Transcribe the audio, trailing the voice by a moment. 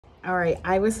All right,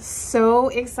 I was so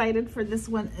excited for this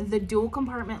one, the dual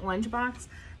compartment lunchbox.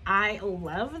 I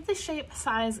love the shape,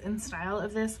 size, and style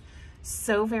of this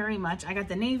so very much. I got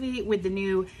the navy with the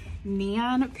new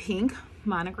neon pink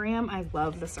monogram. I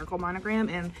love the circle monogram,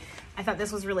 and I thought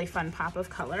this was really fun pop of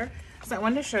color. So I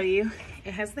wanted to show you,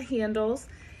 it has the handles.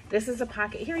 This is a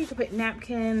pocket here. You can put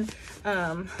napkin,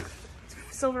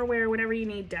 silverware, whatever you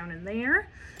need down in there.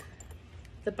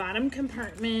 The bottom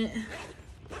compartment,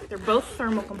 they're both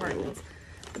thermal compartments.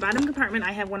 The bottom compartment,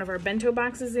 I have one of our bento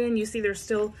boxes in. You see there's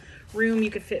still room. You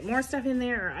could fit more stuff in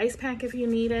there, or ice pack if you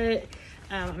need it.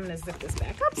 I'm gonna zip this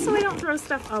back up so I don't throw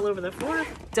stuff all over the floor.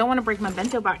 Don't wanna break my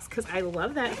bento box because I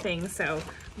love that thing. So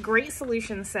great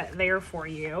solution set there for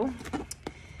you.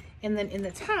 And then in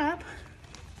the top,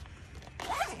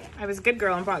 I was a good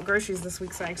girl and bought groceries this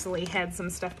week, so I actually had some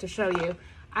stuff to show you.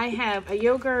 I have a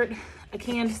yogurt, a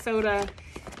canned soda,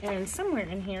 and somewhere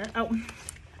in here, oh,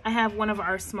 I have one of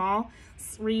our small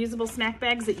reusable snack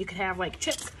bags that you could have like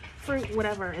chips, fruit,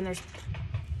 whatever, and there's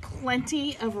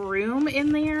plenty of room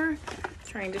in there.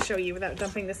 Trying to show you without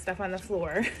dumping this stuff on the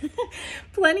floor.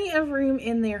 Plenty of room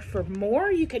in there for more.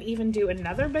 You could even do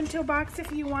another bento box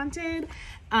if you wanted.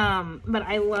 But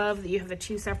I love that you have the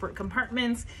two separate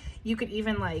compartments. You could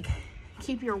even like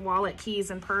keep your wallet,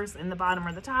 keys, and purse in the bottom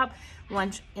or the top,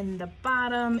 lunch in the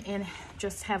bottom, and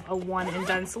just have a one and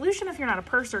done solution if you're not a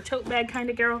purse or tote bag kind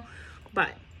of girl. But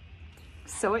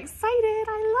so excited,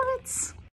 I love it.